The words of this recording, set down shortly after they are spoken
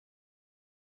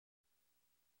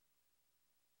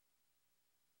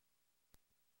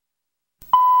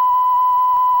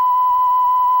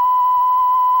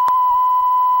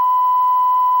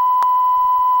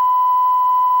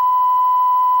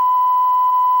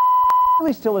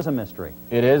Probably still is a mystery.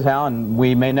 It is, Hal, and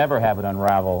we may never have it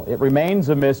unravel. It remains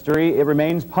a mystery. It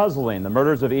remains puzzling. The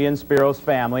murders of Ian Spiro's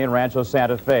family in Rancho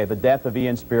Santa Fe, the death of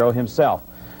Ian Spiro himself.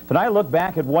 Tonight, look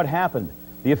back at what happened,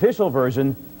 the official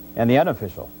version and the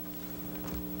unofficial.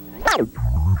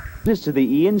 This to the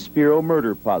Ian Spiro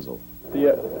murder puzzle.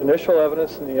 The initial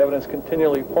evidence and the evidence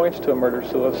continually points to a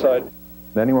murder-suicide.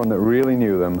 Anyone that really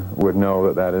knew them would know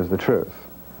that that is the truth.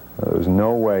 There's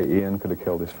no way Ian could have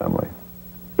killed his family.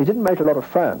 He didn't make a lot of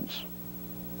friends,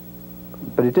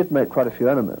 but he did make quite a few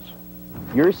enemies.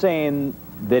 You're saying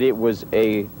that it was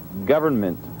a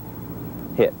government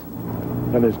hit?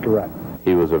 That is correct.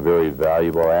 He was a very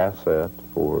valuable asset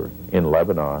in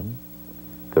Lebanon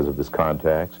because of his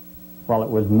contacts. Well, it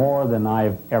was more than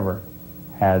I've ever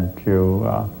had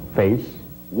to face.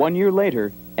 1 year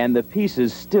later, and the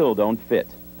pieces still don't fit.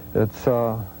 It's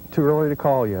too early to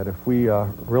call yet. If we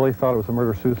really thought it was a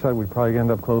murder-suicide, we'd probably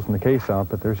end up closing the case out,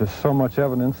 but there's just so much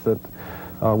evidence that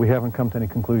we haven't come to any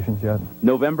conclusions yet.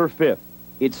 November 5th.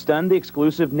 It stunned the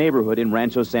exclusive neighborhood in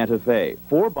Rancho Santa Fe.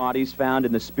 4 bodies found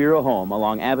in the Spiro home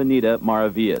along Avenida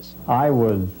Maravillas. I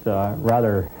was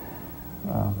rather,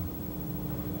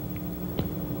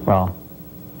 well,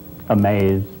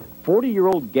 amazed.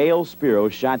 40-year-old Gail Spiro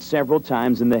shot several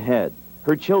times in the head.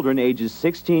 Her children, ages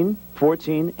 16,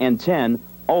 14, and 10,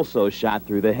 also shot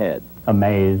through the head.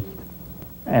 Amazed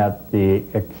at the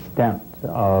extent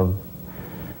of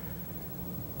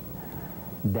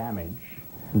damage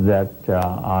that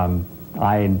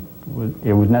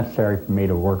it was necessary for me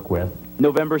to work with.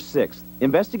 November 6th,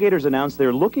 investigators announced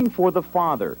they're looking for the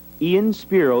father. Ian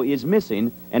Spiro is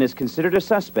missing and is considered a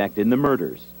suspect in the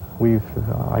murders. We've,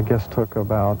 I guess, took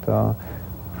about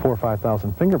 4,000 or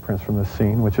 5,000 fingerprints from this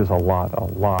scene, which is a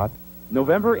lot.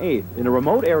 November 8th, in a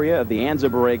remote area of the Anza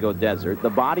Borrego Desert, the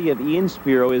body of Ian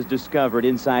Spiro is discovered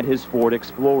inside his Ford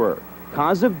Explorer.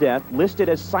 Cause of death listed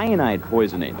as cyanide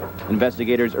poisoning.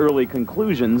 Investigators' early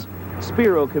conclusions: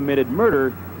 Spiro committed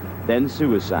murder, then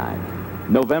suicide.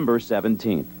 November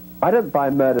 17th. I don't buy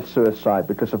murder-suicide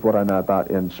because of what I know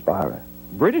about Ian Spiro.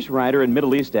 British writer and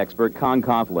Middle East expert Con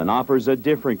Coughlin offers a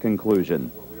different conclusion: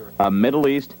 a Middle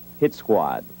East hit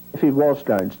squad. If he was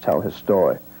going to tell his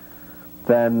story,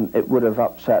 then it would have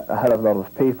upset a hell of a lot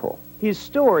of people. His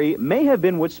story may have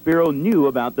been what Spiro knew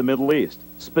about the Middle East,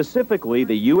 specifically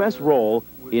the U.S. role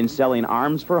in selling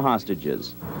arms for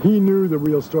hostages. He knew the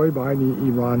real story behind the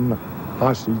Iran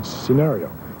hostage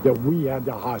scenario, that we had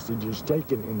the hostages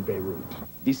taken in Beirut.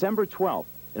 December 12th,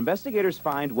 investigators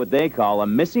find what they call a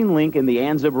missing link in the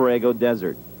Anza Borrego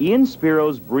Desert: Ian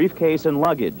Spiro's briefcase and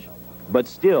luggage, but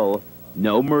still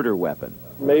no murder weapon.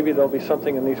 Maybe there'll be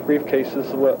something in these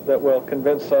briefcases that will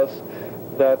convince us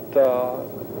that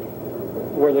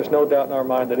where there's no doubt in our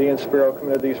mind that Ian Spiro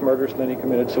committed these murders and then he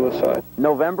committed suicide.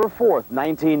 November 4th,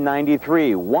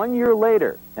 1993, 1 year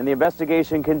later, and the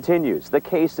investigation continues. The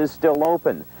case is still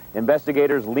open.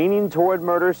 Investigators leaning toward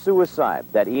murder-suicide,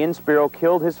 that Ian Spiro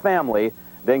killed his family,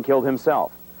 then killed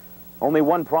himself. Only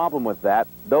one problem with that: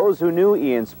 those who knew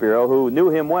Ian Spiro, who knew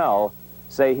him well,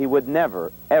 say he would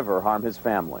never, ever harm his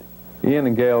family. Ian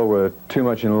and Gail were too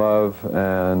much in love,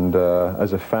 and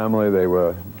as a family they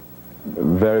were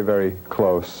very, very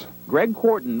close. Greg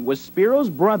Quarton was Spiro's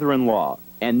brother-in-law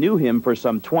and knew him for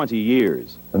some 20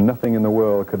 years. And nothing in the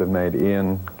world could have made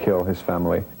Ian kill his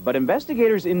family. But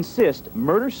investigators insist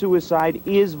murder-suicide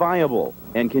is viable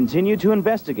and continue to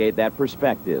investigate that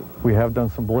perspective. We have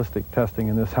done some ballistic testing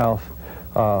in this house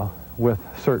with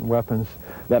certain weapons.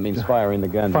 That means firing the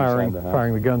guns inside the house.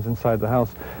 Firing the guns inside the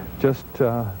house, just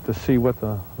to see what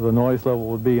the noise level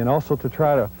would be, and also to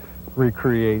try to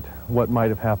recreate what might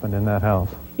have happened in that house.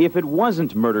 If it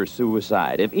wasn't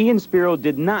murder-suicide, if Ian Spiro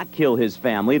did not kill his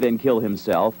family, then kill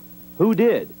himself, who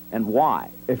did and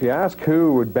why? If you ask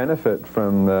who would benefit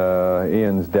from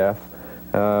Ian's death,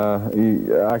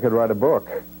 I could write a book.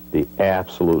 The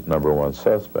absolute #1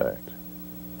 suspect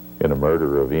in a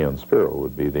murder of Ian Spiro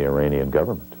would be the Iranian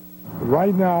government.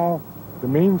 Right now, the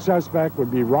main suspect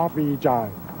would be Rafi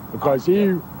Jan, because he,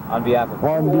 On behalf of who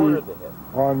ordered the hit?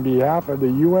 on behalf of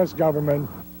the U.S. government.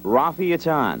 Rafi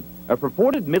Atan, a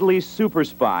purported Middle East super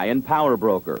spy and power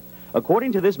broker.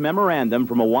 According to this memorandum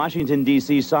from a Washington,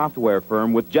 D.C. software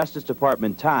firm with Justice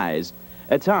Department ties,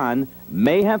 Atan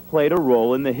may have played a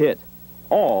role in the hit,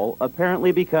 all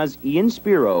apparently because Ian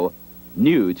Spiro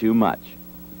knew too much.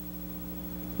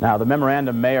 Now, the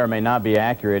memorandum may or may not be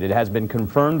accurate. It has been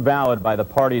confirmed valid by the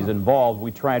parties involved.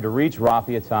 We tried to reach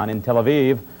Rafi Atan in Tel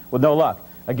Aviv with no luck.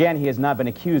 Again, he has not been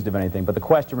accused of anything, but the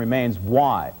question remains,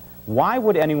 why? Why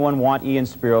would anyone want Ian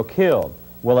Spiro killed?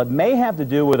 Well, it may have to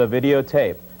do with a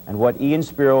videotape. and what Ian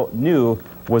Spiro knew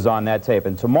was on that tape.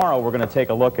 And tomorrow we're going to take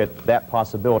a look at that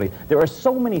possibility. There are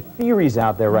so many theories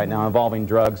out there right now involving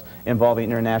drugs, involving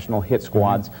international hit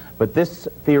squads, but this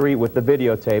theory with the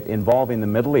videotape involving the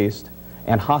Middle East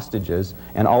and hostages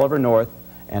and Oliver North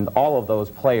and all of those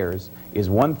players is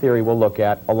one theory we'll look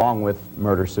at along with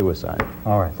murder-suicide.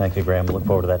 All right, thank you, Graham. We'll look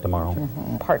forward to that tomorrow.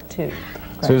 Part 2.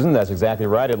 Susan, that's exactly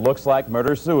right. It looks like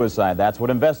murder-suicide. That's what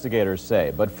investigators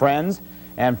say. But friends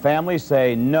and family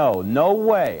say no, no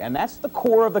way. And that's the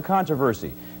core of the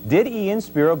controversy. Did Ian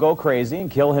Spiro go crazy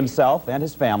and kill himself and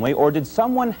his family, or did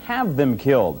someone have them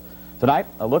killed? Tonight,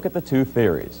 a look at the two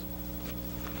theories.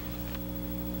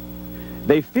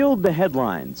 They filled the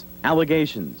headlines,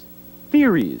 allegations,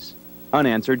 theories,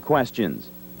 unanswered questions.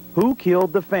 Who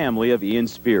killed the family of Ian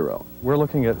Spiro? We're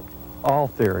looking at all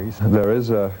theories. There is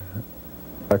a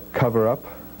cover-up.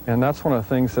 And that's one of the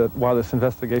things that, why this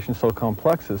investigation is so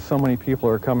complex, is so many people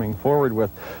are coming forward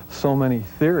with so many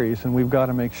theories, and we've got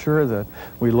to make sure that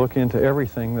we look into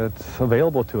everything that's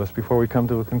available to us before we come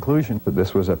to a conclusion. That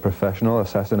this was a professional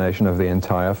assassination of the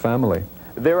entire family.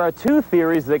 There are two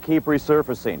theories that keep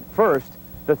resurfacing. First,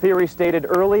 the theory stated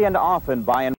early and often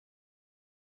by an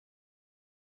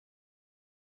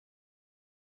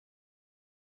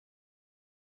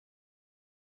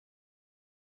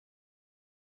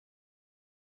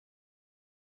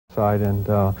side,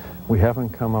 and we haven't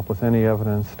come up with any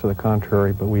evidence to the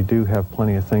contrary, but we do have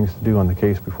plenty of things to do on the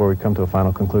case before we come to a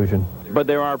final conclusion. But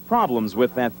there are problems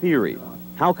with that theory.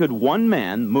 How could one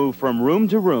man move from room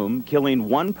to room, killing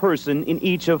one person in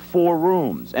each of 4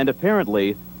 rooms? And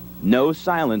apparently, no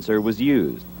silencer was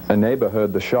used. A neighbor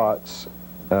heard the shots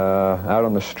out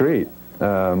on the street.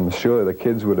 Surely the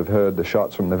kids would have heard the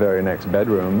shots from the very next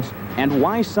bedrooms. And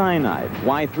why cyanide?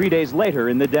 Why 3 days later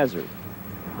in the desert?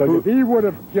 But if he would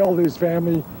have killed his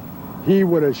family, he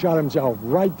would have shot himself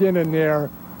right then and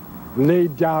there,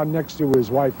 laid down next to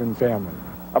his wife and family.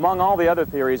 Among all the other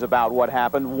theories about what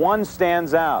happened, one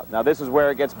stands out. Now, this is where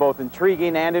it gets both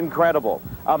intriguing and incredible.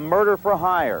 A murder for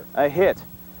hire, a hit.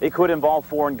 It could involve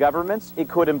foreign governments, it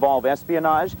could involve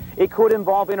espionage, it could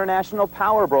involve international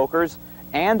power brokers,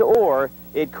 and/or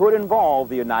it could involve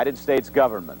the United States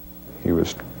government. He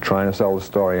was trying to sell the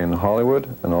story in Hollywood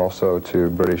and also to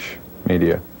British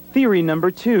media. Theory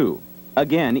number 2.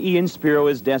 Again, Ian Spiro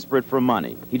is desperate for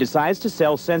money. He decides to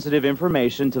sell sensitive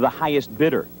information to the highest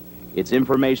bidder. It's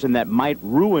information that might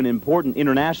ruin important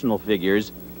international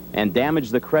figures and damage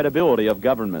the credibility of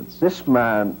governments. This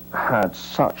man had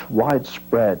such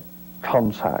widespread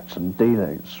contacts and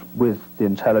dealings with the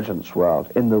intelligence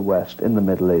world in the West, in the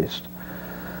Middle East,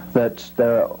 that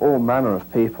there are all manner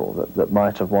of people that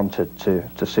might have wanted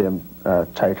to see him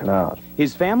taken out.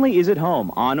 His family is at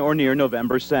home on or near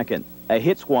November 2nd. A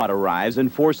hit squad arrives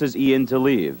and forces Ian to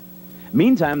leave.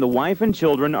 Meantime, the wife and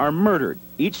children are murdered,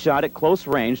 each shot at close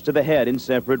range to the head in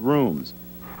separate rooms.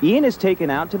 Ian is taken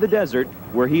out to the desert,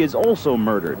 where he is also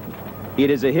murdered. It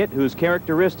is a hit whose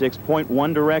characteristics point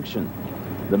one direction: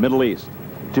 the Middle East.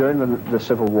 During the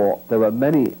Civil War, there were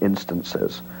many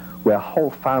instances where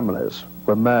whole families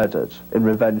were murdered in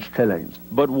revenge killings.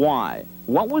 But why?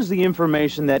 What was the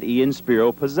information that Ian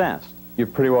Spiro possessed?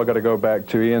 You've pretty well got to go back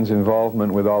to Ian's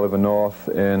involvement with Oliver North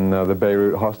in the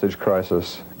Beirut hostage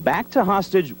crisis. Back to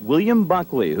hostage William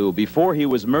Buckley, who, before he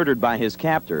was murdered by his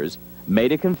captors,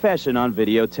 made a confession on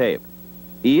videotape.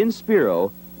 Ian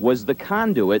Spiro was the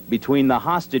conduit between the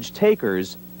hostage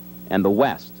takers and the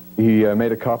West. He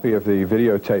made a copy of the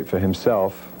videotape for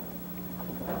himself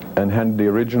and handed the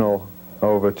original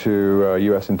over to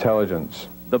U.S. intelligence.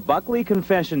 The Buckley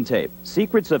confession tape,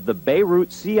 secrets of the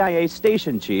Beirut CIA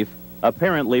station chief,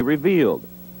 apparently revealed,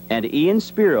 and Ian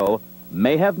Spiro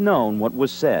may have known what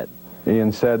was said.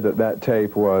 Ian said that that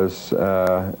tape was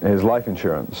his life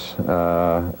insurance,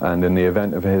 and in the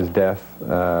event of his death,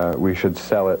 we should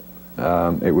sell it.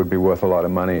 It would be worth a lot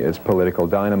of money as political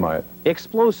dynamite.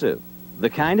 Explosive, the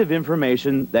kind of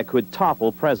information that could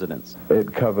topple presidents.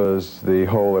 It covers the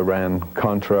whole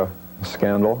Iran-Contra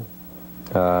scandal,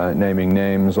 naming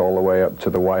names all the way up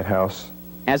to the White House.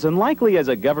 As unlikely as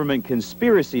a government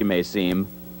conspiracy may seem,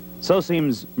 so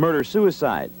seems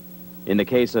murder-suicide in the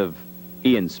case of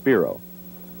Ian Spiro.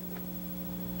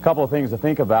 A couple of things to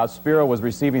think about. Spiro was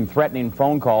receiving threatening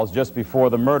phone calls just before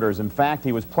the murders. In fact,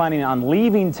 he was planning on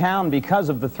leaving town because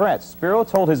of the threats. Spiro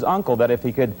told his uncle that if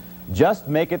he could just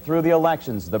make it through the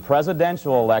elections, the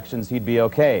presidential elections, he'd be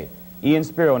okay. Ian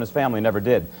Spiro and his family never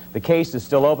did. The case is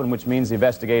still open, which means the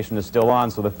investigation is still on,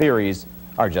 so the theories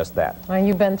are just that. Well,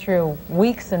 you've been through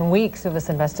weeks and weeks of this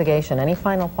investigation. Any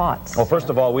final thoughts? Well, first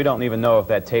of all, we don't even know if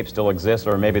that tape still exists,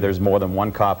 or maybe there's more than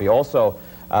one copy. Also,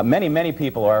 Many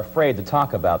people are afraid to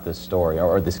talk about this story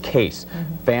or this case.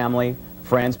 Family,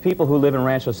 friends, people who live in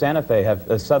Rancho Santa Fe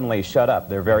have suddenly shut up.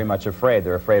 They're very much afraid.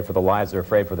 They're afraid for the lives. They're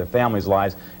afraid for their families'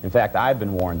 lives. In fact, I've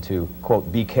been warned to,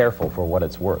 quote, be careful for what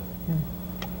it's worth.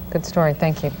 Good story.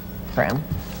 Thank you, Graham.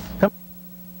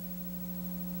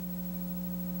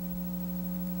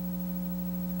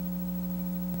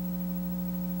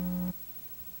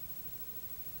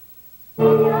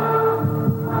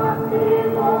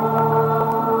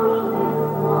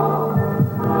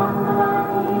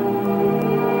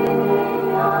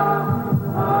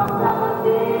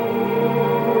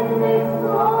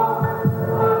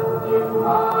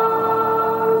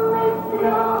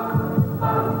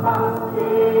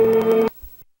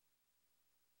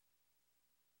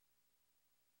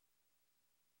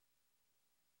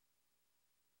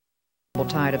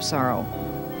 Tide of sorrow.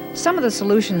 Some of the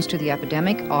solutions to the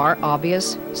epidemic are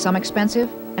obvious, some expensive,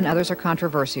 and others are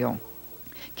controversial.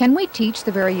 Can we teach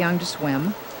the very young to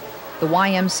swim? The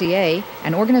YMCA,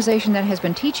 an organization that has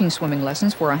been teaching swimming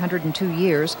lessons for 102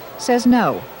 years, says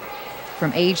no.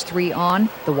 From age 3 on,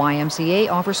 the YMCA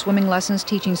offers swimming lessons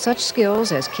teaching such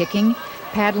skills as kicking,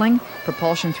 paddling,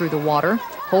 propulsion through the water,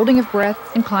 holding of breath,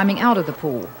 and climbing out of the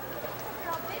pool.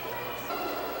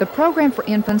 The program for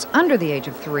infants under the age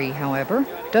of 3, however,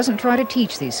 doesn't try to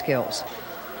teach these skills.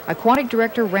 Aquatic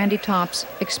Director Randy Tops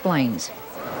explains.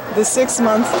 The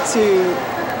 6-month to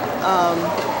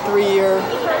 3-year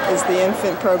is the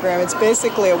infant program. It's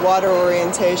basically a water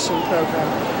orientation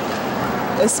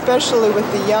program. Especially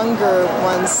with the younger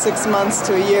ones, 6 months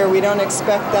to a year, we don't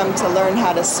expect them to learn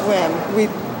how to swim. We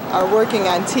are working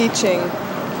on teaching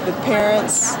the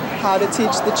parents how to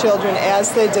teach the children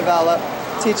as they develop,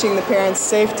 teaching the parents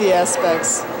safety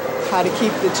aspects, how to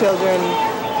keep the children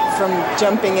from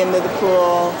jumping into the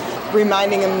pool,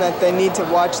 reminding them that they need to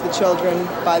watch the children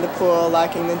by the pool,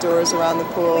 locking the doors around the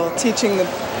pool, teaching the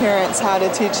parents how to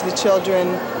teach the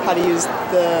children how to use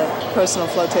the personal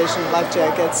flotation life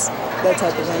jackets, that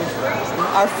type of thing.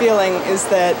 Our feeling is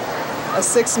that a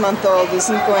 6-month-old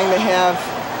isn't going to have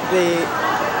the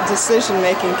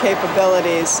decision-making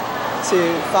capabilities to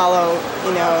follow,